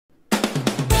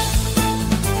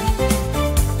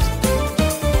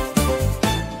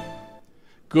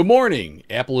Good morning.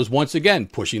 Apple is once again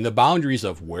pushing the boundaries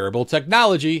of wearable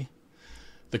technology.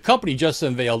 The company just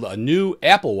unveiled a new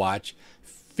Apple Watch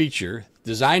feature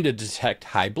designed to detect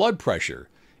high blood pressure,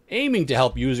 aiming to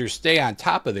help users stay on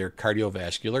top of their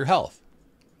cardiovascular health.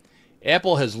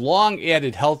 Apple has long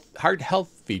added heart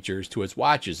health features to its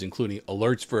watches, including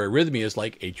alerts for arrhythmias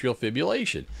like atrial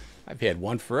fibrillation. I've had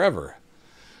one forever.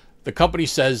 The company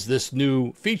says this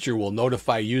new feature will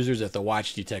notify users that the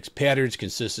watch detects patterns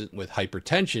consistent with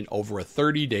hypertension over a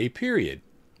 30-day period.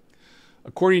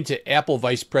 According to Apple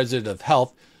Vice President of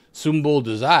Health, Sumbul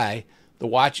Desai, the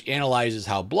watch analyzes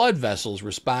how blood vessels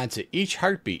respond to each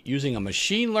heartbeat using a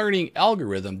machine learning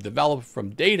algorithm developed from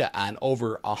data on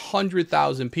over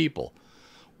 100,000 people.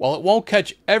 While it won't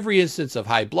catch every instance of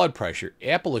high blood pressure,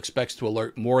 Apple expects to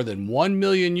alert more than 1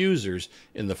 million users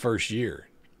in the first year.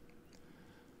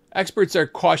 Experts are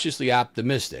cautiously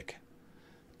optimistic.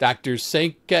 Dr.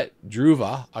 Sanket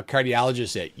Dhruva, a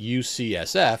cardiologist at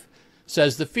UCSF,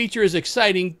 says the feature is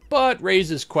exciting but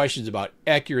raises questions about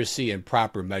accuracy and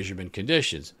proper measurement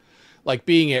conditions, like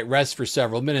being at rest for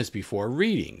several minutes before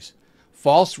readings.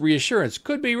 False reassurance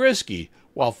could be risky,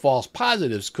 while false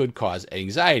positives could cause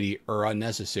anxiety or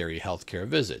unnecessary healthcare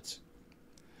visits.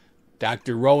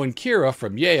 Dr. Rohan Khera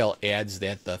from Yale adds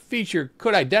that the feature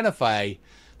could identify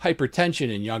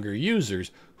hypertension in younger users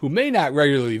who may not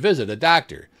regularly visit a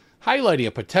doctor, highlighting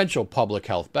a potential public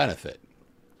health benefit.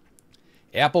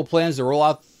 Apple plans to roll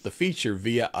out the feature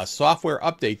via a software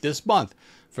update this month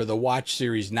for the Watch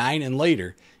Series 9 and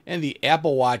later, and the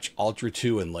Apple Watch Ultra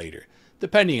 2 and later,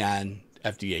 depending on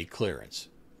FDA clearance.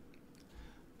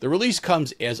 The release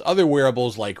comes as other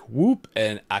wearables like Whoop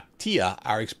and Actia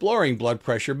are exploring blood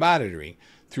pressure monitoring,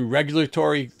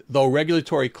 though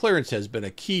regulatory clearance has been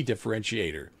a key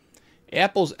differentiator.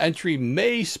 Apple's entry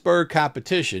may spur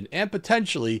competition and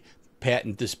potentially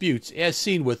patent disputes, as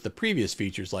seen with the previous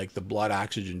features like the blood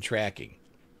oxygen tracking.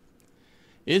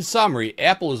 In summary,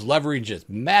 Apple is leveraging its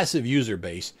massive user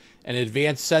base and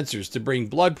advanced sensors to bring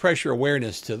blood pressure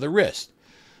awareness to the wrist.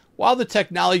 While the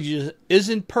technology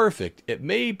isn't perfect, it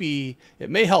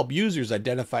may help users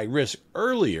identify risk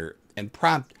earlier and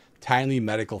prompt timely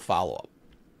medical follow-up.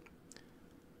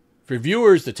 For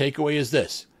viewers, the takeaway is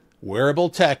this: wearable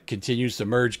tech continues to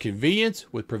merge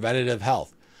convenience with preventative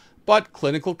health, but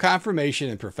clinical confirmation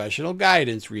and professional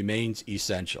guidance remains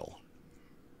essential.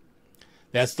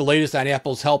 That's the latest on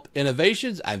Apple's health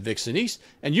innovations. I'm Vic Senese,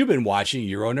 and you've been watching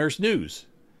UroNurse News.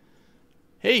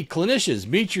 Hey, clinicians,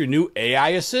 meet your new AI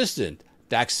assistant.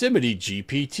 Doximity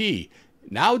GPT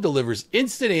now delivers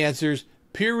instant answers,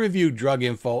 peer-reviewed drug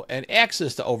info, and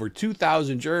access to over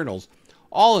 2,000 journals,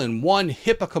 all in one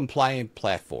HIPAA-compliant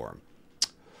platform.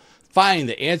 Find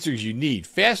the answers you need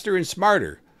faster and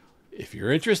smarter. If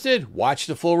you're interested, watch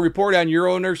the full report on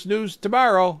UroNurse News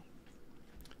tomorrow.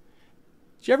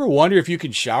 Did you ever wonder if you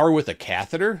can shower with a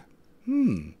catheter?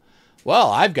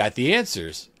 Well, I've got the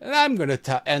answers, and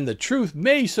the truth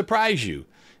may surprise you.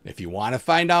 If you want to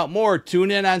find out more,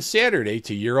 tune in on Saturday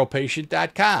to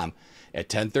europatient.com at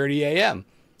 10:30 a.m.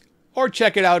 or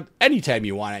check it out anytime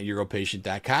you want at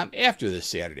europatient.com after this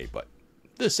Saturday, but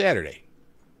this Saturday.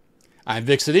 I'm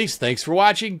Vic Senese. Thanks for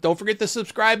watching. Don't forget to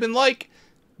subscribe and like.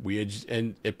 We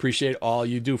appreciate all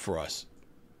you do for us.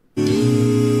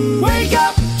 Wake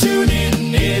up, tune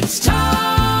in, it's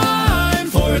time.